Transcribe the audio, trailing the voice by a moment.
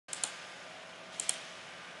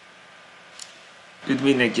Üdv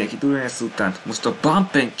mindenki, aki túljász után. Most a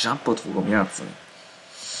Bump and Jumpot fogom játszani.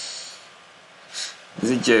 Ez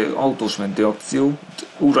egy autós mentő akció.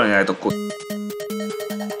 Ugrani lehet a kocsival.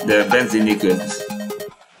 De benzin nélkül.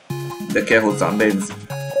 De kell hozzám benzin.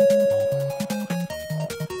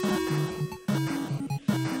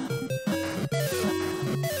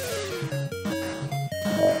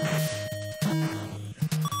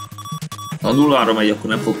 Ha nullára megy, akkor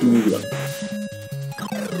nem fog túlugrani.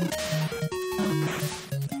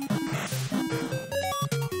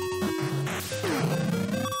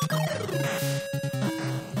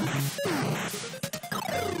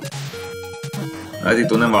 Hát itt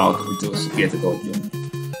nem vállaltam, hogy a szükértet adjon.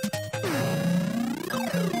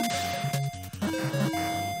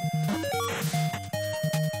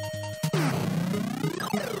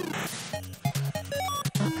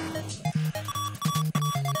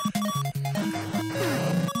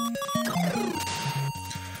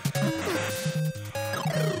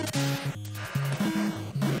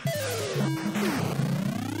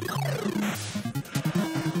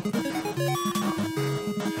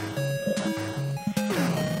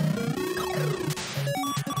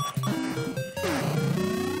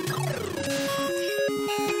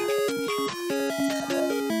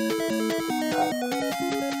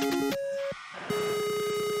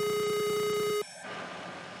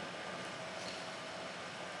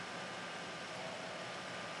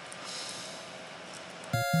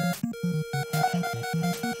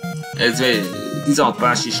 Ez 16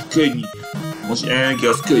 pás is könnyű. Most energia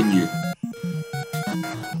az könnyű.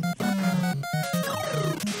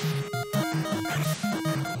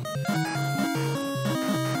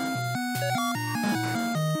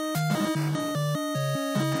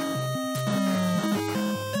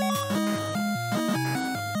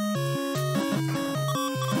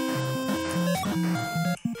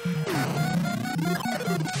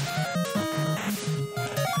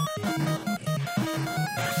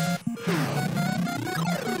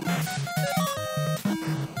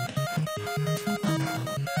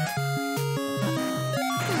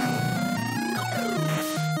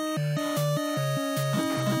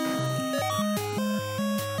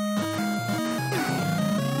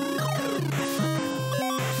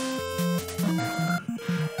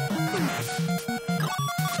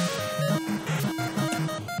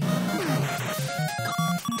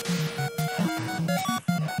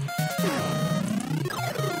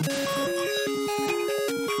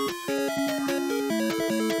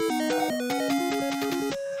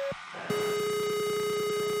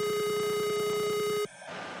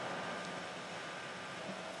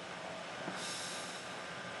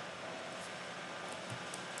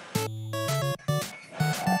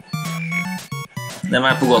 Nem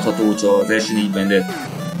elfogadható, csak az első 4-ben, de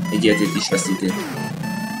egy életét is veszített.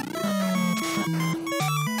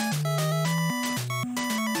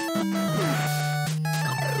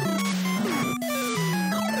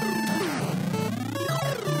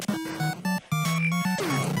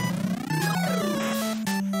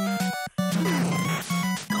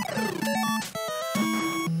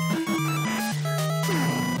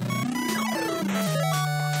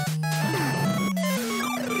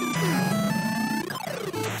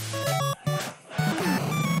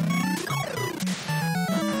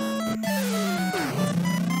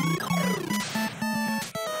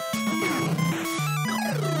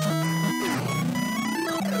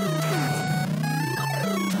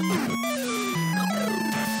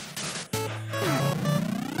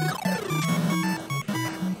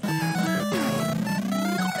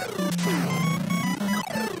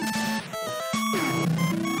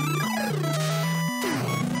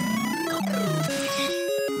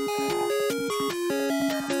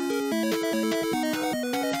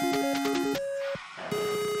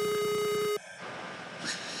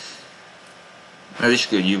 Ez is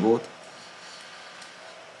könnyű volt.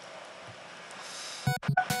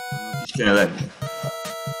 Is kéne lenni.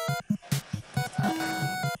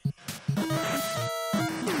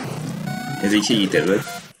 Ez egy hegyi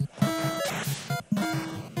terület.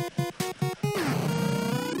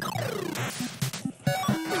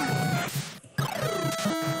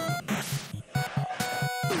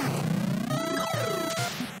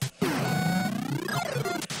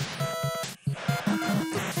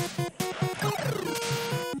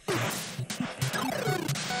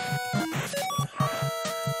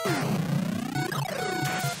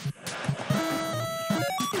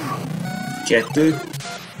 Kettő,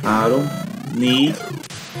 3, 4.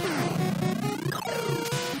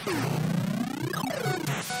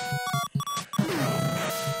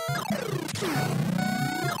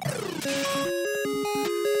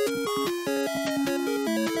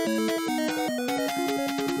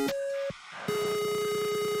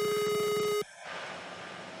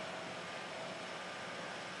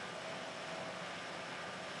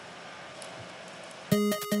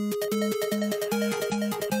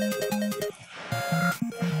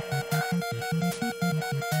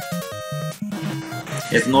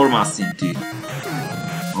 Ez normál szintű.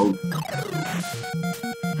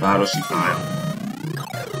 Városi pálya.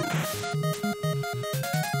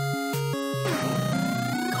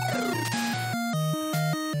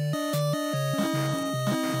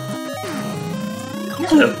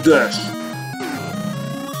 Többes!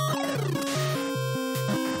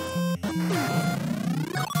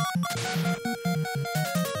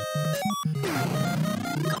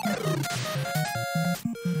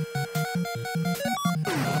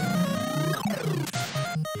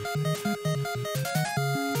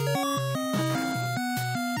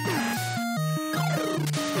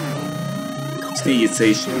 Ezt így egyszer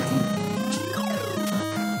is értünk.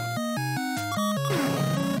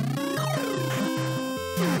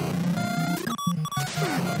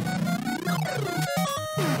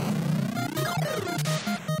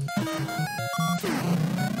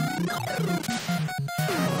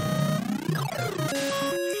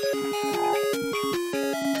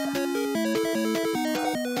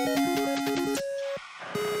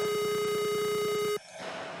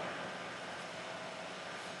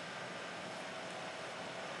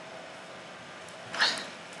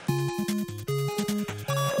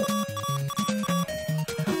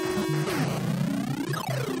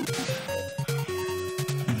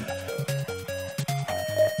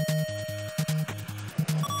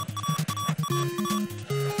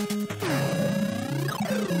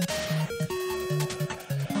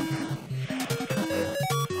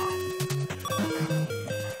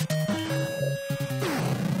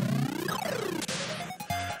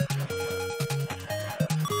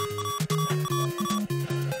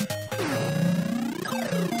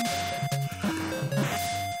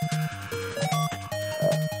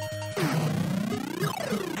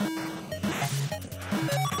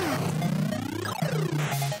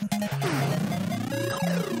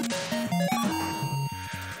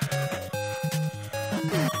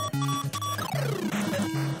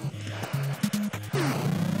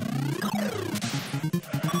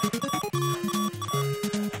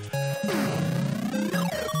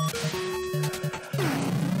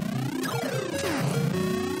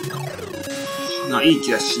 Na, így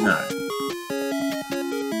kell csinálni.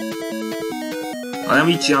 Ha nem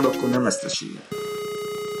így csinálod, akkor nem lesz esély.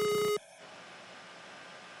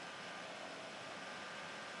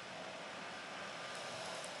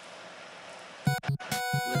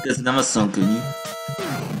 Ez nem lesz olyan könnyű.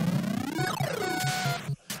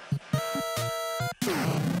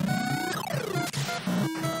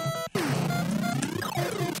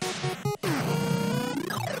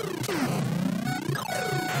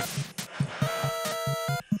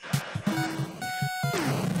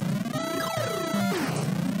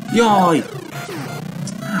 Jaj!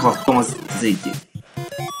 Elhattam az egyet.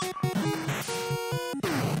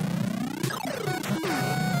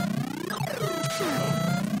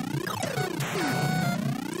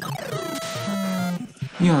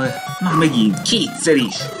 Jaj, már megint, kétszer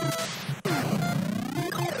is!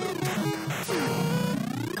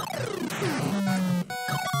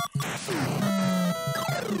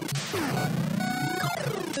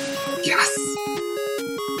 Yes!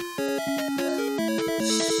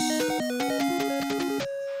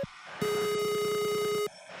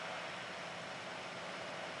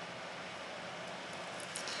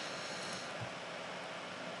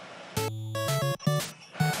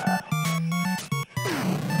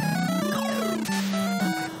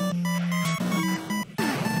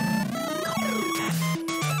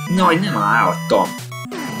 Jaj, nem álltam!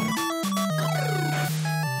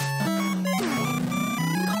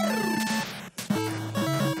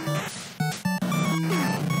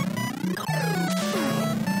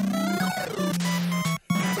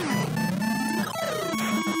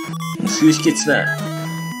 Most hűskétsz fel?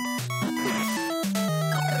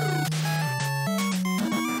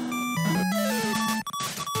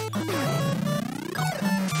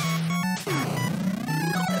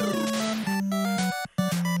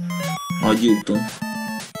 Nagy úton.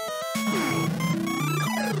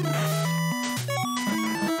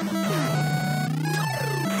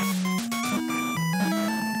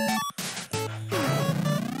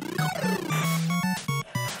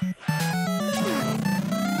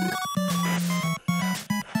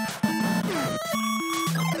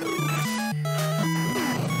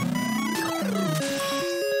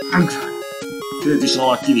 Tőt is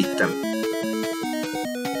alatt kivittem.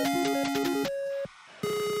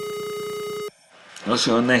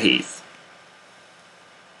 Lassan nehéz.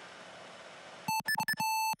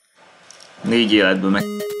 4 életből meg...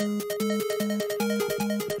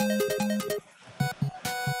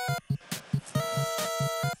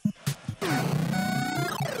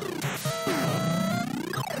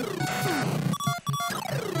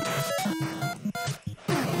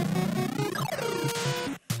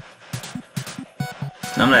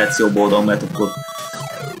 Nem lehetsz jobb oldalon, mert akkor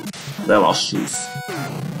lelassulsz.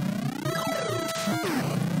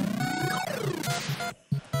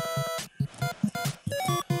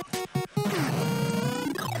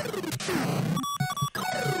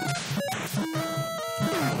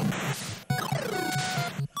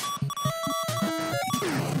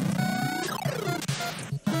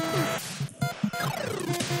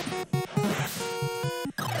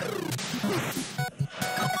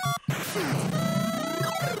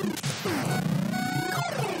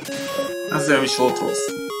 Ezzel nem is volt rossz.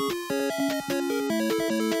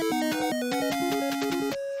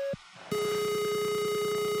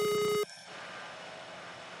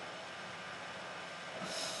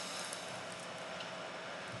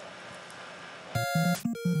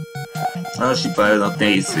 A másik pályának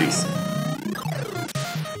nehéz része.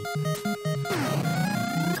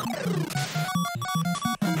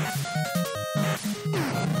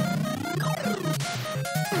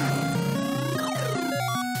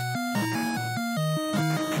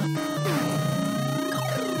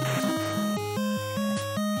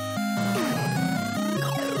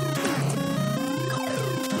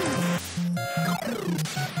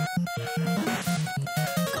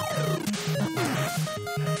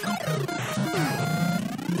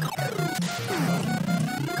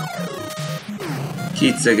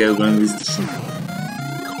 Kétszer kell ugrani biztosan.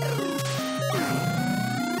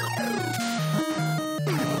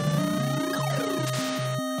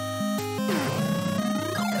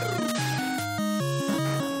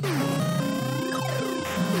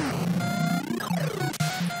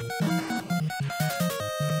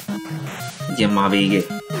 Igen, már vége.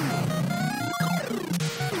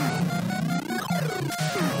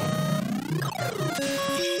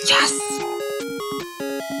 Yes!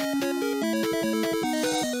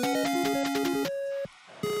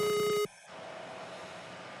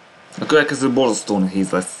 A következő borzasztó nehéz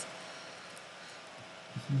lesz.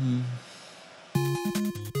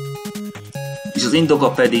 És az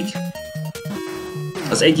indoka pedig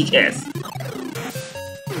az egyik ez.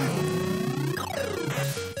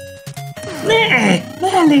 Ne!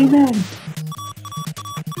 Mellé ment!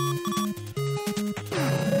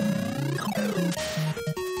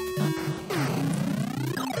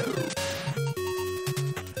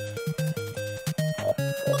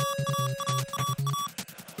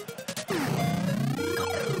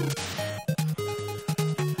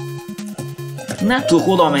 Nem tudok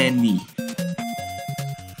oda menni.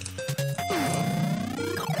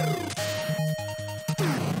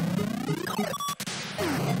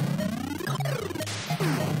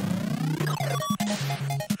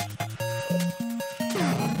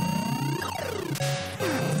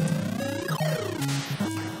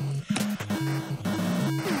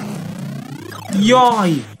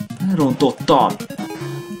 Jaj! Elrontottam.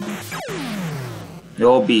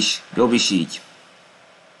 Jobb is így.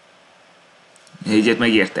 Egyet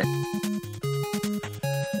megérte.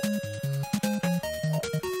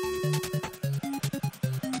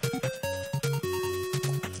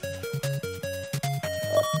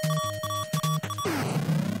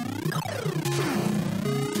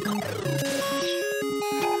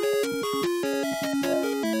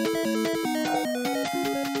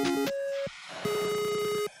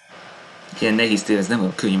 Ilyen nehéz tér, ez nem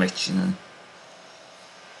olyan könnyű megcsinálni.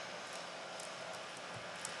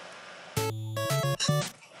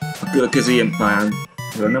 A következő ilyen pályán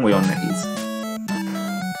nem olyan nehéz.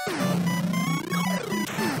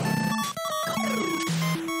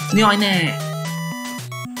 Jaj, ne!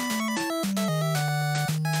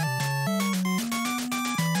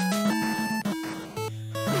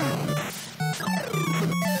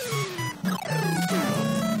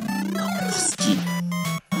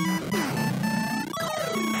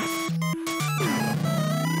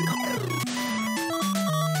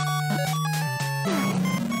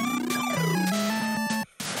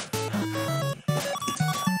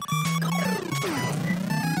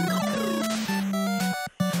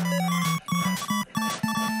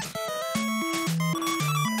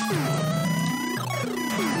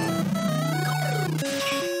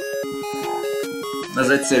 Ez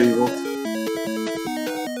egyszerű volt.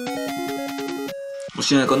 Most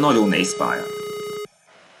jönnek a nagyon nehéz pályák.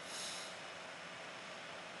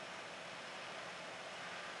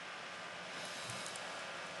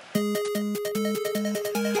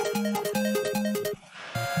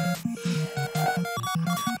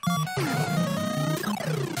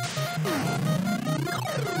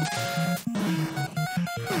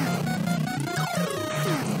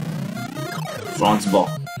 Francba,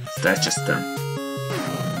 ezt elcsesztem.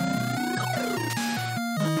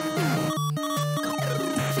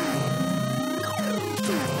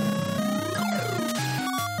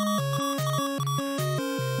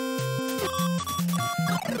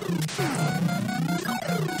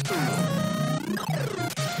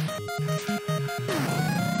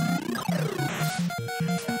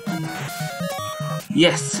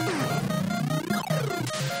 Yes!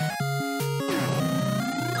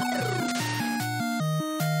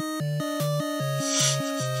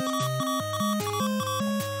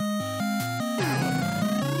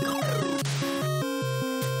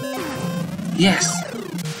 Yes!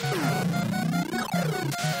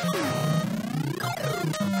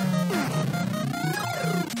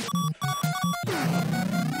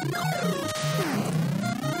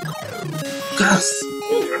 Kösz!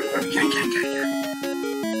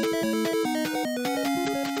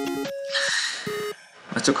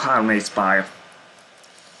 Már csak 3-4 pálya.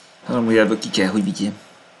 Amúgy ebből ki kell, hogy vigyem.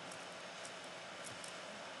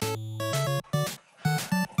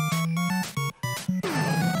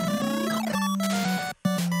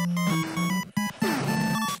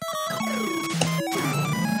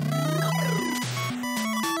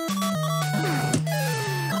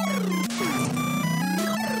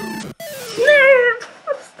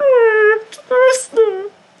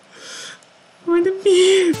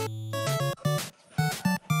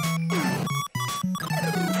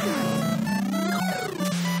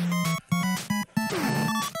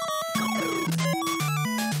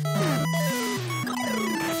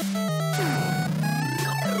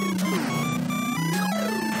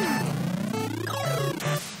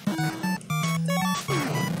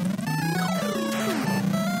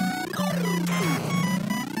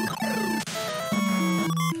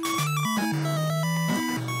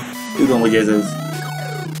 Tudom, hogy ez az.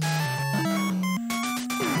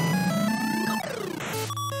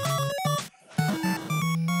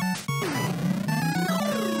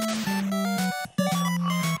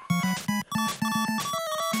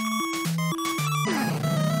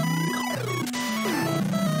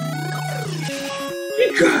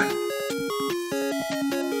 Igen.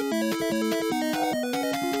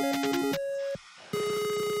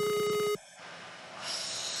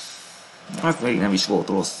 Hát még nem is volt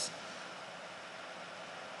rossz.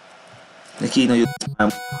 De kéne jött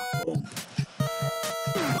már.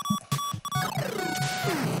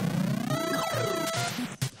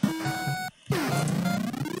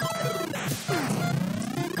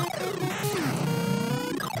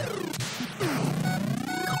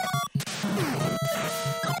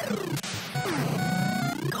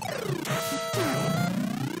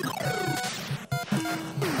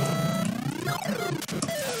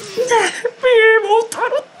 Miért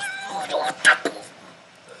voltál?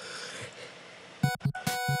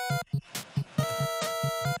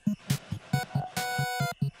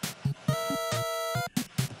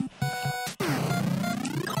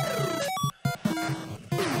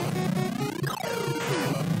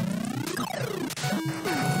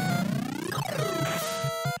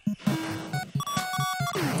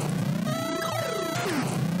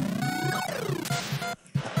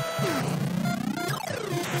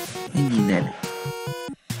 Innen.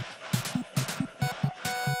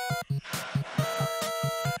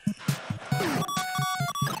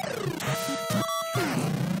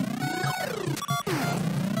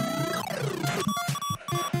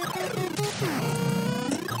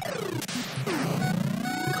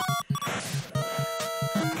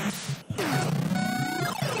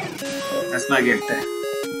 Ezt megérte.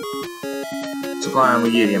 Csak hanem,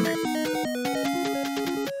 hogy érje meg.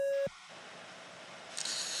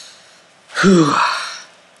 Hú,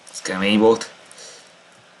 ez kemény volt.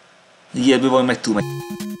 Ilyenből van meg túl meg.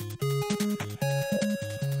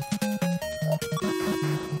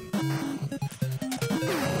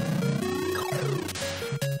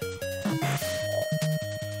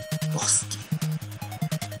 Baszki.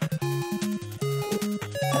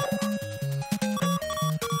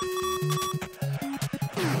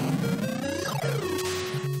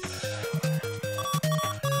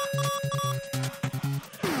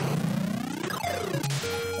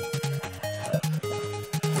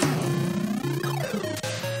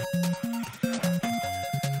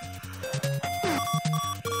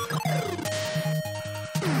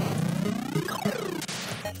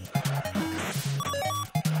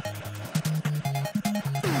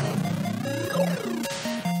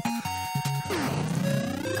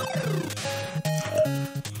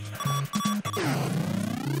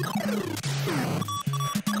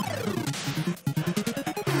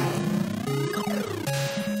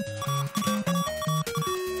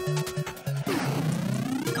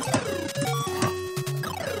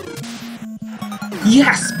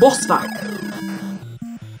 Yes, boss fight!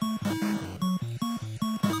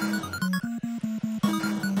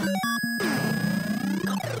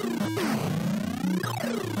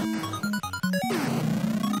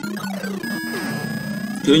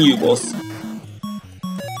 Könnyű boss.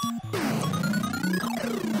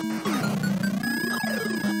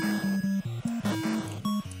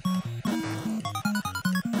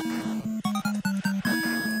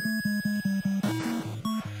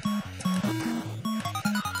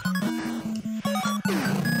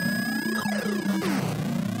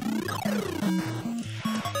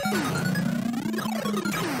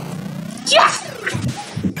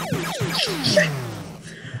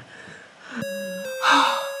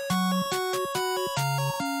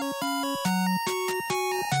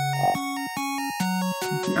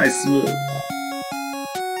 Nice move.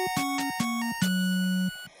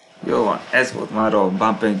 Jó van, ez volt már a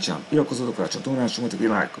Bump and Jump. Iratkozzatok rá a csatornán, és nyomjatok egy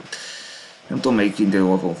lájkot. Nem tudom, melyik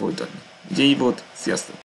videóval fogom folytatni. Ugye így volt, sziasztok!